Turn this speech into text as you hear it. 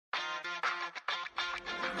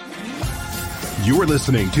You're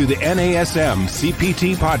listening to the NASM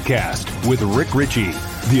CPT Podcast with Rick Ritchie,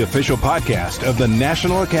 the official podcast of the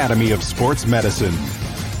National Academy of Sports Medicine.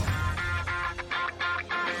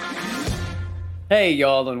 Hey,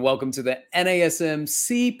 y'all, and welcome to the NASM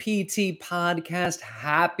CPT Podcast.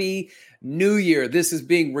 Happy New Year. This is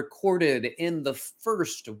being recorded in the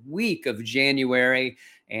first week of January,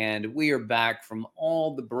 and we are back from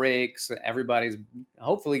all the breaks. Everybody's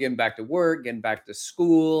hopefully getting back to work, getting back to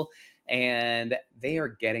school, and they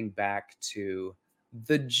are getting back to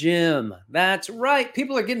the gym. That's right.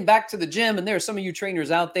 People are getting back to the gym, and there are some of you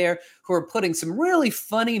trainers out there who are putting some really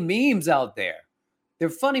funny memes out there. They're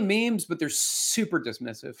funny memes, but they're super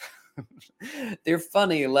dismissive. They're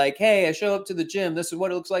funny, like, hey, I show up to the gym. This is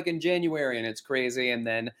what it looks like in January, and it's crazy. And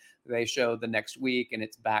then they show the next week, and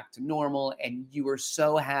it's back to normal. And you are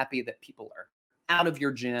so happy that people are out of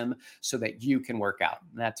your gym so that you can work out.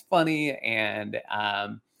 And that's funny, and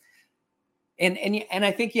I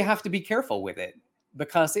think you have to be careful with it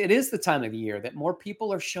because it is the time of the year that more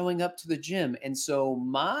people are showing up to the gym. And so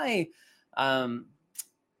my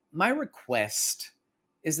request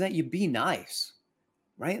is that you be nice,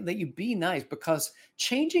 right? That you be nice, because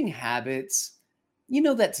changing habits,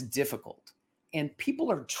 that's difficult. And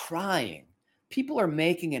people are trying. People are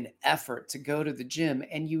making an effort to go to the gym,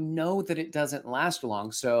 and you know that it doesn't last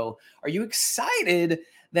long. So are you excited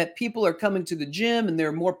that people are coming to the gym and there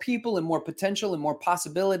are more people and more potential and more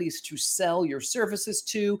possibilities to sell your services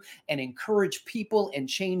to and encourage people and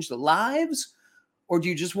change the lives? Or do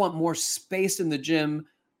you just want more space in the gym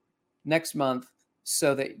next month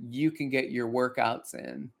so that you can get your workouts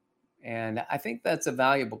in? And I think that's a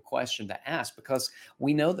valuable question to ask, because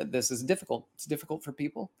we know that this is difficult. It's difficult for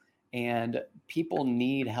people, and people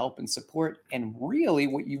need help and support. And really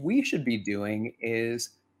what we should be doing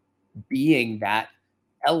is being that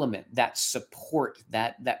element, that support,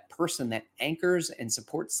 that person that anchors and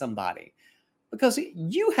supports somebody, because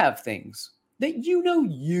you have things that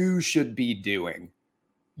you should be doing.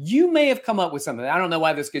 You may have come up with something. I don't know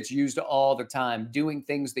why this gets used all the time, doing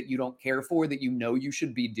things that you don't care for that you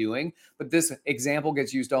should be doing. But this example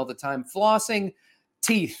gets used all the time. Flossing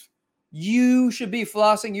teeth. You should be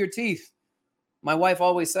flossing your teeth. My wife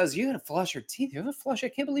always says, you got to floss your teeth. You have to floss. I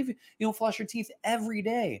can't believe you don't floss your teeth every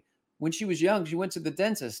day. When she was young, she went to the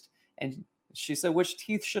dentist and she said, which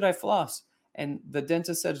teeth should I floss? And the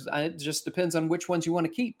dentist said, it just depends on which ones you want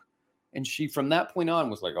to keep. And she, from that point on,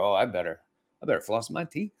 was like, oh, I better floss my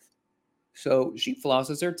teeth. So she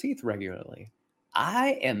flosses her teeth regularly.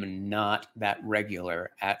 I am not that regular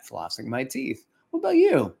at flossing my teeth. What about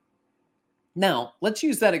you? Now, let's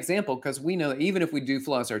use that example, because we know that even if we do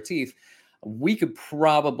floss our teeth, we could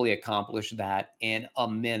probably accomplish that in a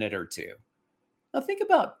minute or two. Now, think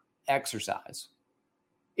about exercise.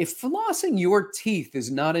 If flossing your teeth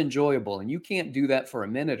is not enjoyable and you can't do that for a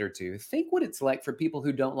minute or two, think what it's like for people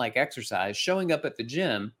who don't like exercise, showing up at the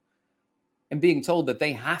gym and being told that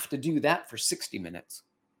they have to do that for 60 minutes.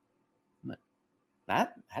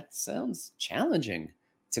 That sounds challenging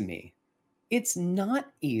to me. It's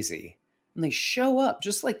not easy. And they show up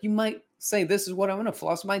just like you might say, this is what I'm going to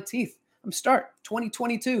floss my teeth. I'm start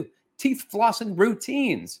 2022 teeth flossing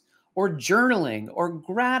routines, or journaling, or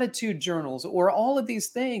gratitude journals, or all of these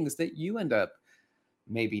things that you end up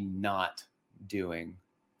maybe not doing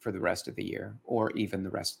for the rest of the year or even the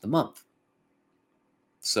rest of the month.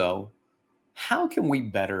 So how can we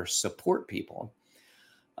better support people?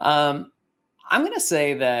 I'm going to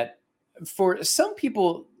say that for some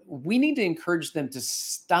people, we need to encourage them to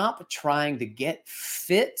stop trying to get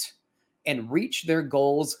fit and reach their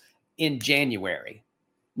goals in January.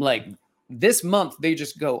 Like this month, they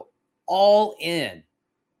just go all in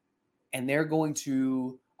and they're going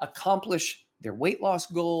to accomplish their weight loss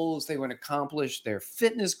goals. They want to accomplish their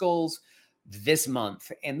fitness goals this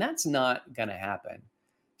month. And that's not going to happen.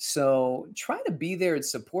 So try to be there and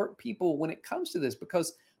support people when it comes to this,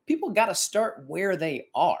 because people got to start where they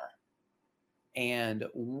are. And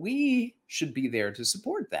we should be there to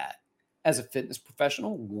support that. As a fitness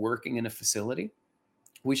professional working in a facility,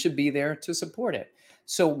 we should be there to support it.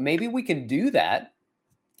 So maybe we can do that.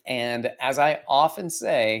 And as I often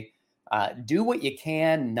say, do what you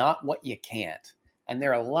can, not what you can't. And there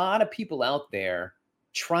are a lot of people out there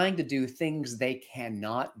trying to do things they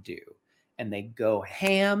cannot do. And they go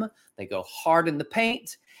ham, they go hard in the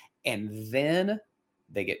paint, and then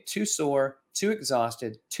they get too sore, too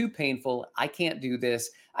exhausted, too painful. I can't do this.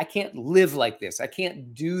 I can't live like this. I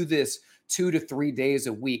can't do this 2 to 3 days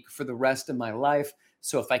a week for the rest of my life.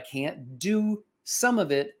 So if I can't do some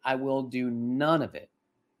of it, I will do none of it.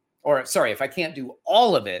 Or sorry, if I can't do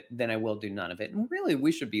all of it, then I will do none of it. And really,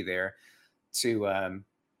 we should be there to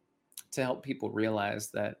to help people realize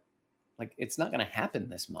that, like, it's not going to happen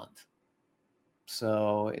this month.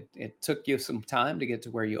 So it took you some time to get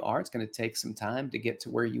to where you are. It's going to take some time to get to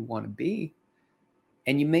where you want to be.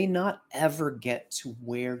 And you may not ever get to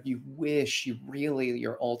where you wish,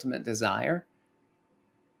 your ultimate desire.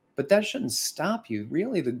 But that shouldn't stop you.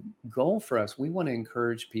 Really, the goal for us, we want to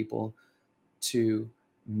encourage people to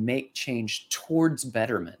make change towards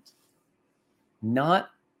betterment, not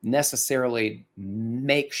necessarily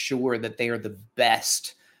make sure that they are the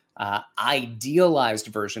best idealized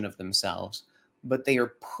version of themselves, but they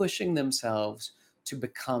are pushing themselves to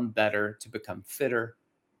become better, to become fitter,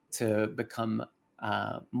 to become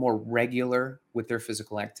more regular with their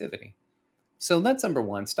physical activity. So that's number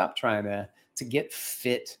one. Stop trying to get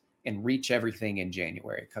fit and reach everything in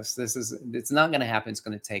January, because it's not going to happen. It's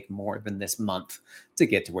going to take more than this month to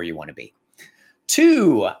get to where you want to be.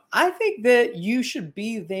 2, I think that you should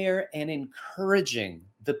be there and encouraging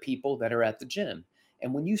the people that are at the gym.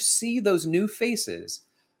 And when you see those new faces,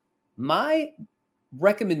 my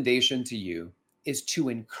recommendation to you is to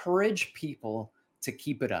encourage people to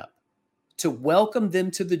keep it up, to welcome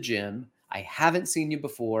them to the gym. I haven't seen you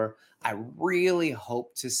before. I really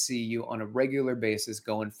hope to see you on a regular basis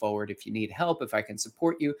going forward. If you need help, if I can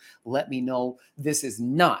support you, let me know. This is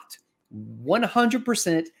not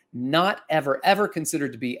 100% not ever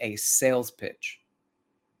considered to be a sales pitch,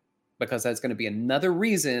 because that's going to be another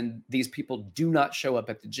reason these people do not show up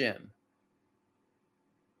at the gym.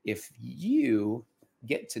 If you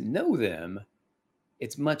get to know them,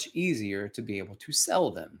 it's much easier to be able to sell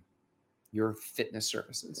them your fitness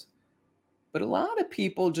services. But a lot of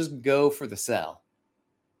people just go for the sell.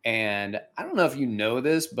 And I don't know if you know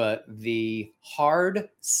this, but the hard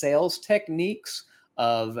sales techniques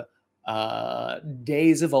of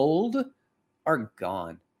days of old are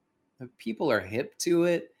gone. People are hip to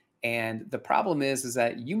it. And the problem is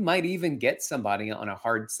that you might even get somebody on a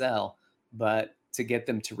hard sell, but to get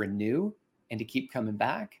them to renew and to keep coming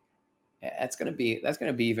back, that's going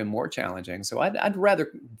to be even more challenging. So I'd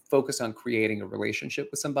rather focus on creating a relationship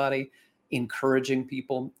with somebody, encouraging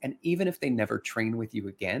people. And even if they never train with you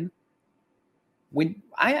again, when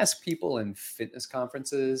I ask people in fitness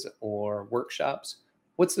conferences or workshops,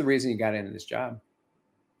 what's the reason you got into this job?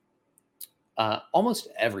 Almost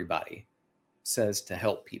everybody says to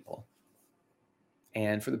help people.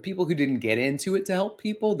 And for the people who didn't get into it to help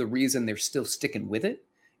people, the reason they're still sticking with it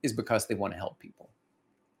is because they want to help people.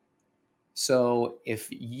 So if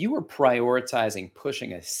you are prioritizing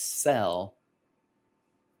pushing a sell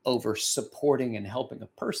over supporting and helping a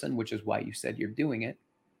person, which is why you said you're doing it,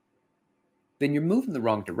 then you're moving the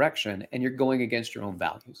wrong direction and you're going against your own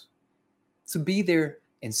values. So be there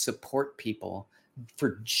and support people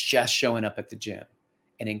for just showing up at the gym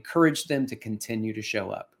and encourage them to continue to show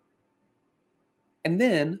up. And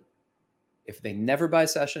then if they never buy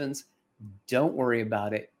sessions, don't worry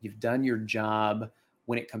about it. You've done your job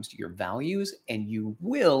when it comes to your values, and you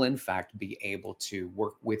will, in fact, be able to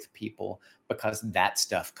work with people because that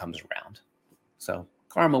stuff comes around. So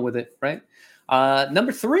karma with it, right?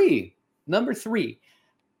 Number three,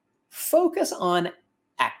 focus on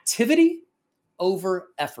activity over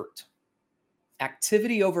effort.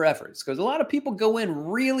 Activity over efforts, because a lot of people go in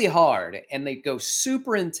really hard and they go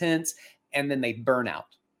super intense and then they burn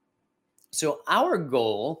out. So our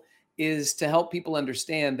goal is to help people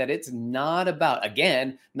understand that it's not about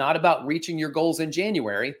reaching your goals in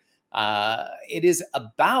January. It is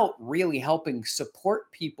about really helping support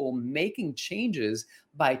people making changes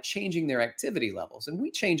by changing their activity levels. And we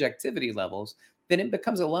change activity levels, then it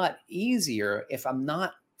becomes a lot easier if I'm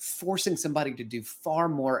not forcing somebody to do far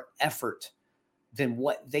more effort than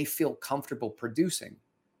what they feel comfortable producing.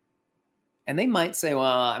 And they might say, well,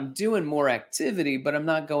 I'm doing more activity, but I'm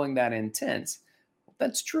not going that intense. Well,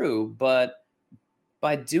 that's true. But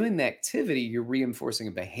by doing the activity, you're reinforcing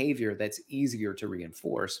a behavior that's easier to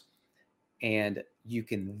reinforce. And you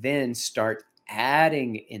can then start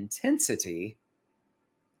adding intensity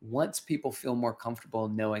once people feel more comfortable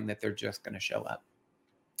knowing that they're just going to show up.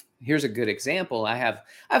 Here's a good example. I have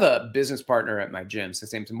a business partner at my gym. So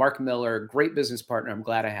his name's Mark Miller, great business partner. I'm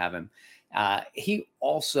glad I have him. He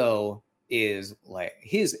also is like,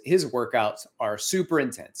 his workouts are super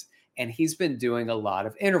intense. And he's been doing a lot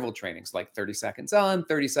of interval trainings, like 30 seconds on,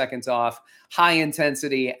 30 seconds off, high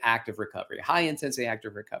intensity, active recovery, high intensity,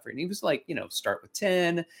 active recovery. And he was like, start with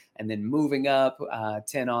 10 and then moving up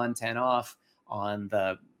 10 on, 10 off on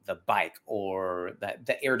the bike or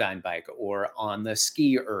the Airdyne bike or on the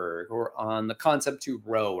ski erg or on the Concept 2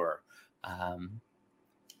 rower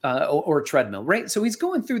or treadmill, right? So he's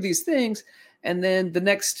going through these things. And then the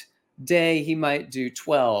next day he might do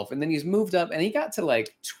 12, and then he's moved up and he got to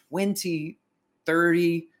like 20,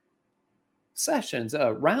 30 sessions,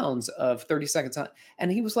 rounds of 30 seconds on.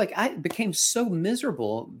 And he was like, I became so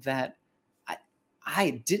miserable that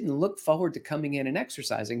I didn't look forward to coming in and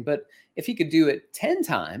exercising. But if he could do it 10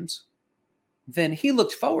 times, then he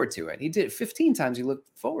looked forward to it. He did it 15 times. He looked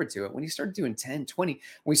forward to it. When he started doing 10, 20,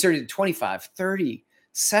 when he started 25, 30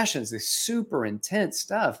 sessions, this super intense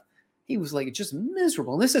stuff, he was like just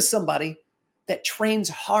miserable. And this is somebody that trains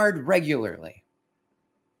hard regularly.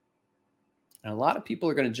 And a lot of people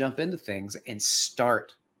are going to jump into things and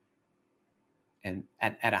start and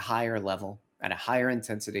at a higher level, at a higher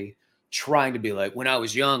intensity, trying to be like, when I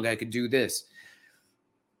was young, I could do this.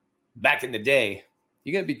 Back in the day,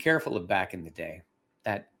 you got to be careful of back in the day.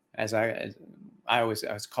 That, as I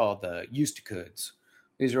was called the used to coulds.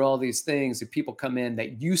 These are all these things that people come in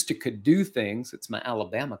that used to could do things. It's my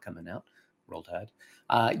Alabama coming out. Roll Tide.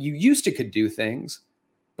 You used to could do things,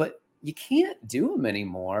 but you can't do them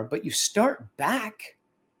anymore. But you start back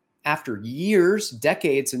after years,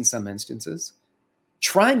 decades in some instances,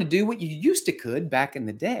 trying to do what you used to could back in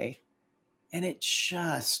the day. And it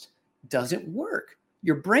just doesn't work.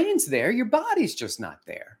 Your brain's there, your body's just not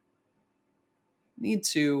there. You need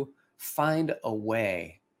to find a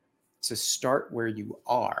way to start where you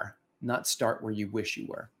are, not start where you wish you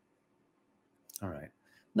were. All right.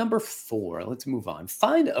 Number 4, let's move on.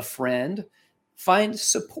 Find a friend, find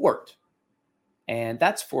support. And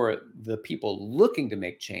that's for the people looking to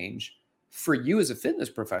make change. For you as a fitness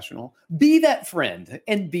professional, be that friend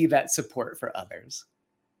and be that support for others.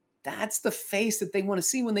 That's the face that they want to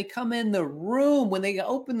see when they come in the room, when they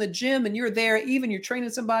open the gym and you're there, even you're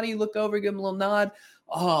training somebody, you look over, give them a little nod.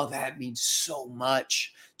 Oh, that means so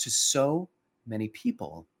much to so many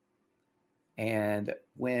people. And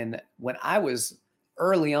when I was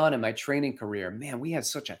early on in my training career, man, we had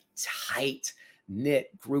such a tight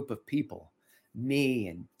knit group of people. Me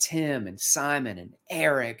and Tim and Simon and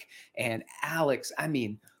Eric and Alex. I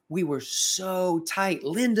mean, we were so tight.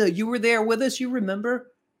 Linda, you were there with us, you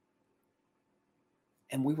remember?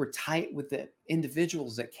 And we were tight with the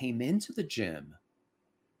individuals that came into the gym.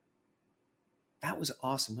 That was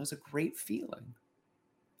awesome. That was a great feeling.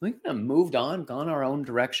 We kind of moved on, gone our own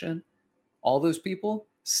direction. All those people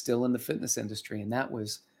still in the fitness industry. And that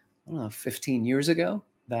was, I don't know, 15 years ago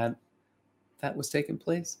that was taking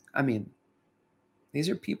place. I mean, these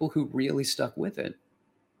are people who really stuck with it.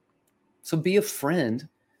 So be a friend.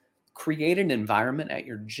 Create an environment at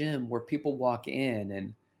your gym where people walk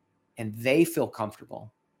in and they feel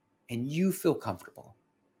comfortable and you feel comfortable.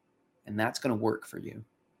 And that's going to work for you.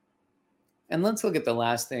 And let's look at the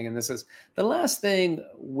last thing. And this is the last thing,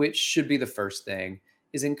 which should be the first thing,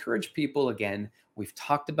 is encourage people, again, we've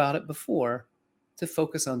talked about it before, to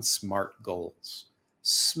focus on SMART goals.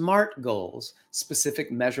 SMART goals: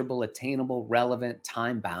 specific, measurable, attainable, relevant,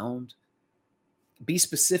 time-bound. Be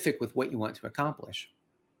specific with what you want to accomplish.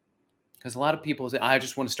 Because a lot of people say, I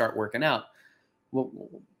just want to start working out. Well,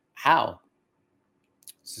 how?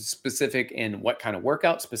 Specific in what kind of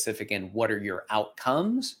workout, specific in what are your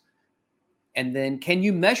outcomes, and then can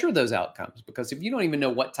you measure those outcomes? Because if you don't even know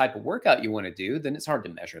what type of workout you want to do, then it's hard to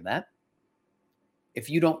measure that. If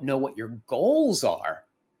you don't know what your goals are,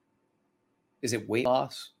 is it weight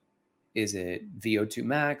loss? Is it VO2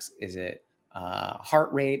 max? Is it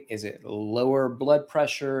heart rate? Is it lower blood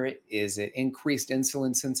pressure? Is it increased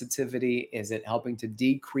insulin sensitivity? Is it helping to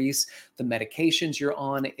decrease the medications you're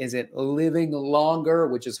on? Is it living longer,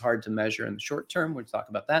 which is hard to measure in the short term? We'll talk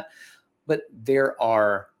about that. But there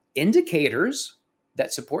are indicators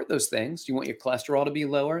that support those things. Do you want your cholesterol to be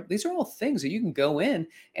lower? These are all things that you can go in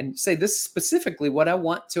and say, this is specifically what I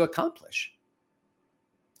want to accomplish.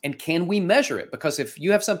 And can we measure it? Because if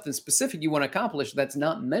you have something specific you want to accomplish that's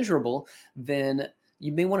not measurable, then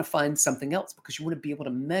you may want to find something else, because you want to be able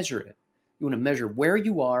to measure it. You want to measure where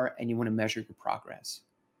you are and you want to measure your progress.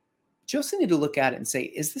 But you also need to look at it and say,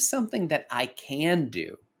 is this something that I can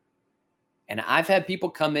do? And I've had people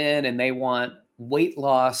come in and they want weight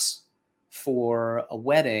loss for a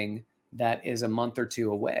wedding that is a month or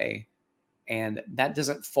two away. And that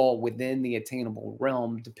doesn't fall within the attainable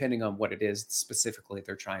realm, depending on what it is specifically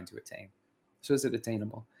they're trying to attain. So is it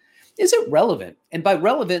attainable? Is it relevant? And by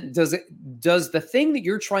relevant, does the thing that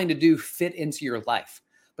you're trying to do fit into your life?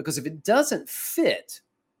 Because if it doesn't fit,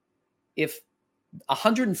 if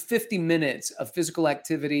 150 minutes of physical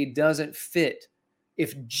activity doesn't fit,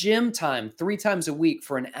 if gym time 3 times a week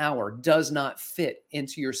for an hour does not fit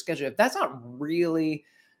into your schedule, if that's not really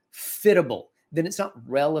fittable, then it's not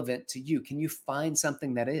relevant to you. Can you find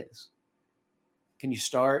something that is? Can you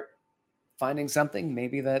start finding something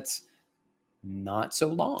maybe that's not so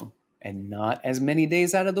long? and not as many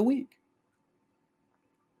days out of the week.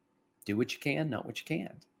 Do what you can, not what you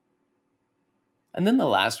can't. And then the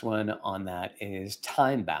last one on that is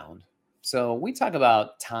time bound. So we talk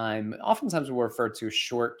about time. Oftentimes we refer to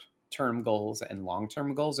short-term goals and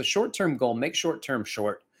long-term goals. A short-term goal, make short-term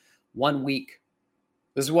short. 1 week.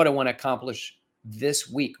 This is what I want to accomplish this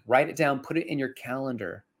week. Write it down, put it in your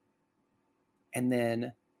calendar, and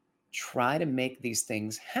then try to make these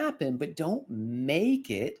things happen, but don't make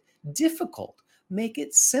it difficult. Make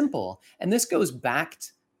it simple. And this goes back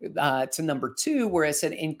to number 2, where I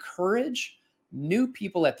said encourage new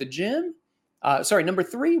people at the gym. Number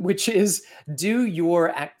 3, which is do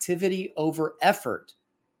your activity over effort.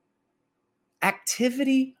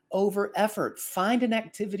 Activity over effort. Find an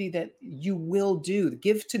activity that you will do.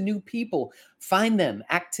 Give to new people. Find them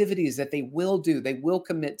activities that they will do, they will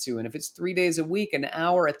commit to. And if it's 3 days a week, an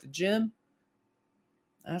hour at the gym,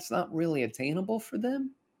 that's not really attainable for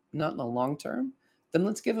them, not in the long term, then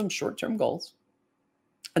let's give them short-term goals.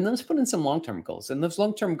 And then let's put in some long-term goals. And those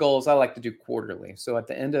long-term goals I like to do quarterly. So at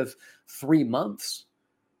the end of 3 months,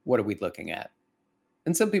 what are we looking at?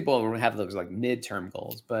 And some people have those like midterm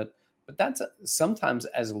goals, but that's sometimes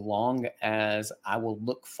as long as I will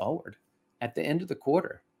look forward at the end of the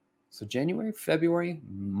quarter. So January, February,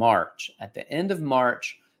 March. At the end of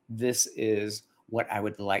March, this is what I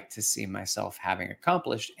would like to see myself having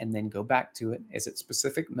accomplished, and then go back to it. Is it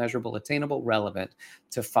specific, measurable, attainable, relevant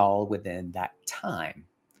to fall within that time?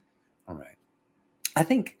 All right. I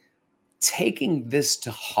think taking this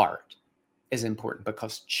to heart is important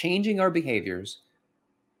because changing our behaviors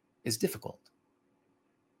is difficult.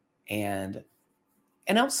 And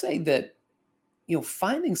I'll say that,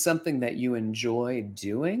 finding something that you enjoy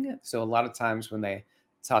doing. So a lot of times when they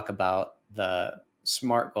talk about the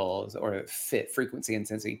SMART goals or fit, frequency,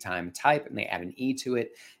 intensity, time, type, and they add an E to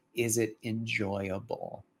it, is it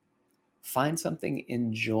enjoyable? Find something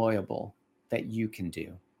enjoyable that you can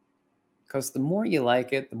do. Because the more you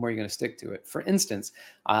like it, the more you're going to stick to it. For instance,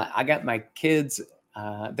 I got my kids,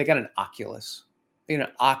 they got an Oculus. They got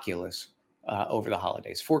an Oculus over the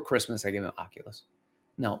holidays. For Christmas, I gave them an Oculus.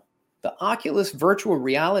 Now, the Oculus virtual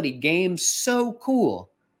reality game, so cool.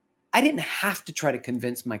 I didn't have to try to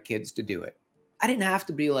convince my kids to do it. I didn't have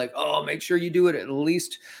to be like, oh, make sure you do it at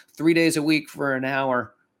least 3 days a week for an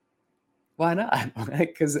hour. Why not?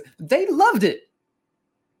 Because they loved it.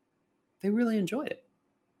 They really enjoyed it.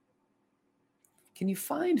 Can you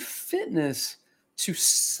find fitness to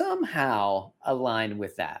somehow align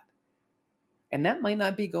with that? And that might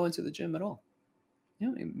not be going to the gym at all.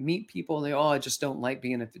 Meet people and they, I just don't like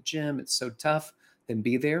being at the gym. It's so tough. Then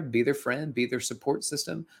be there, be their friend, be their support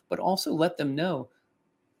system, but also let them know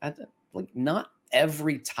not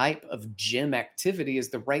every type of gym activity is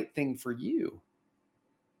the right thing for you.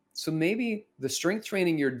 So maybe the strength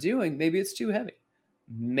training you're doing, maybe it's too heavy.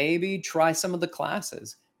 Maybe try some of the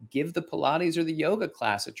classes. Give the Pilates or the yoga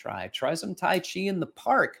class a try. Try some Tai Chi in the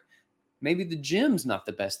park. Maybe the gym's not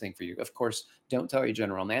the best thing for you. Of course, don't tell your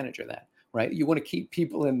general manager that, right? You want to keep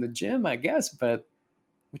people in the gym, I guess, but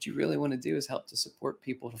what you really want to do is help to support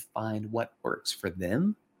people to find what works for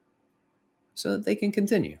them so that they can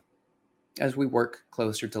continue as we work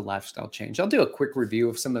closer to lifestyle change. I'll do a quick review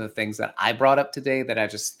of some of the things that I brought up today that I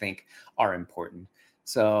just think are important.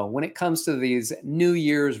 So when it comes to these New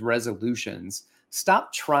Year's resolutions,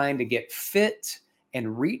 stop trying to get fit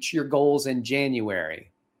and reach your goals in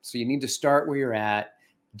January. So you need to start where you're at,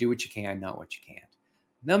 do what you can, not what you can't.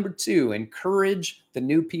 Number 2, encourage the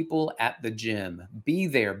new people at the gym. Be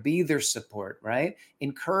there, be their support, right?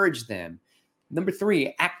 Encourage them. Number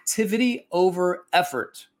 3, activity over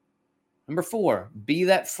effort. Number 4, be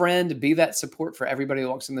that friend, be that support for everybody who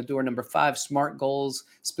walks in the door. Number 5, SMART goals,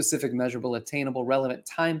 specific, measurable, attainable, relevant,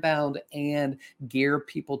 time-bound, and gear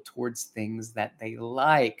people towards things that they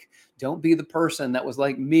like. Don't be the person that was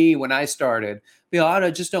like me when I started.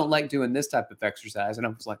 I just don't like doing this type of exercise. And I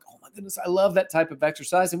was like, oh my goodness, I love that type of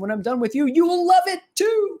exercise. And when I'm done with you, you will love it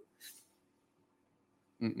too.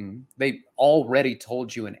 They already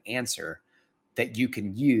told you an answer that you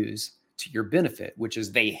can use to your benefit, which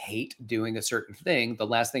is they hate doing a certain thing. The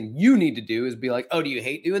last thing you need to do is be like, oh, do you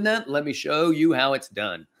hate doing that? Let me show you how it's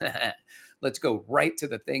done. Let's go right to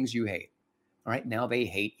the things you hate. All right, now they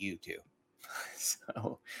hate you too.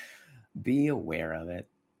 So be aware of it.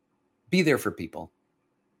 Be there for people.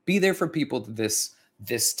 Be there for people this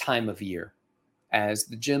time of year. As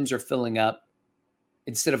the gyms are filling up,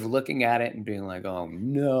 instead of looking at it and being like, oh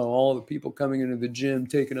no, all the people coming into the gym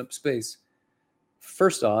taking up space.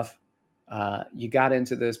 First off, you got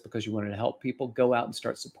into this because you wanted to help people. Go out and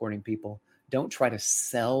start supporting people. Don't try to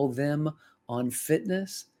sell them on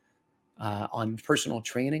fitness. on personal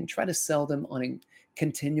training, try to sell them on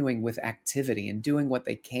continuing with activity and doing what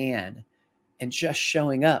they can and just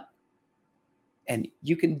showing up. And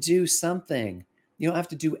you can do something. You don't have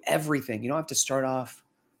to do everything. You don't have to start off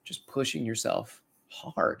just pushing yourself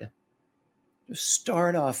hard. Just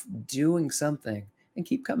start off doing something and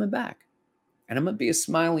keep coming back. And I'm going to be a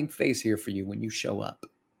smiling face here for you when you show up.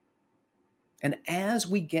 And as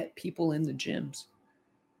we get people in the gyms,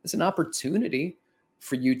 it's an opportunity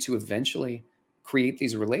for you to eventually create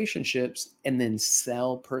these relationships and then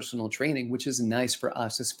sell personal training, which is nice for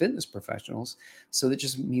us as fitness professionals. So that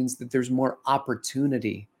just means that there's more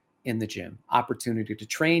opportunity in the gym, opportunity to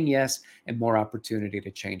train, yes, and more opportunity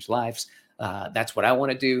to change lives. That's what I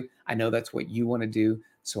want to do. I know that's what you want to do.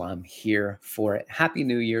 So I'm here for it. Happy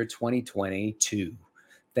New Year 2022.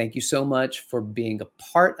 Thank you so much for being a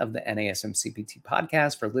part of the NASM CPT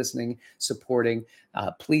podcast, for listening, supporting.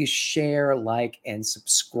 Please share, like, and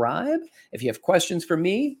subscribe. If you have questions for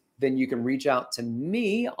me, then you can reach out to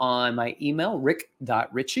me on my email,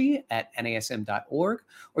 rick.richey@nasm.org,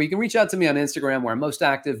 or you can reach out to me on Instagram, where I'm most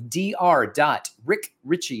active,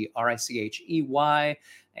 dr.rickrichey, Richey.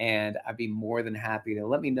 And I'd be more than happy to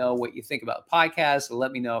let me know what you think about the podcast.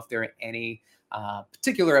 Let me know if there are any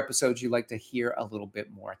particular episodes you'd like to hear a little bit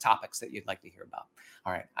more, topics that you'd like to hear about.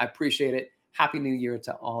 All right. I appreciate it. Happy New Year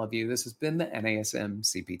to all of you. This has been the NASM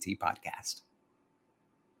CPT podcast.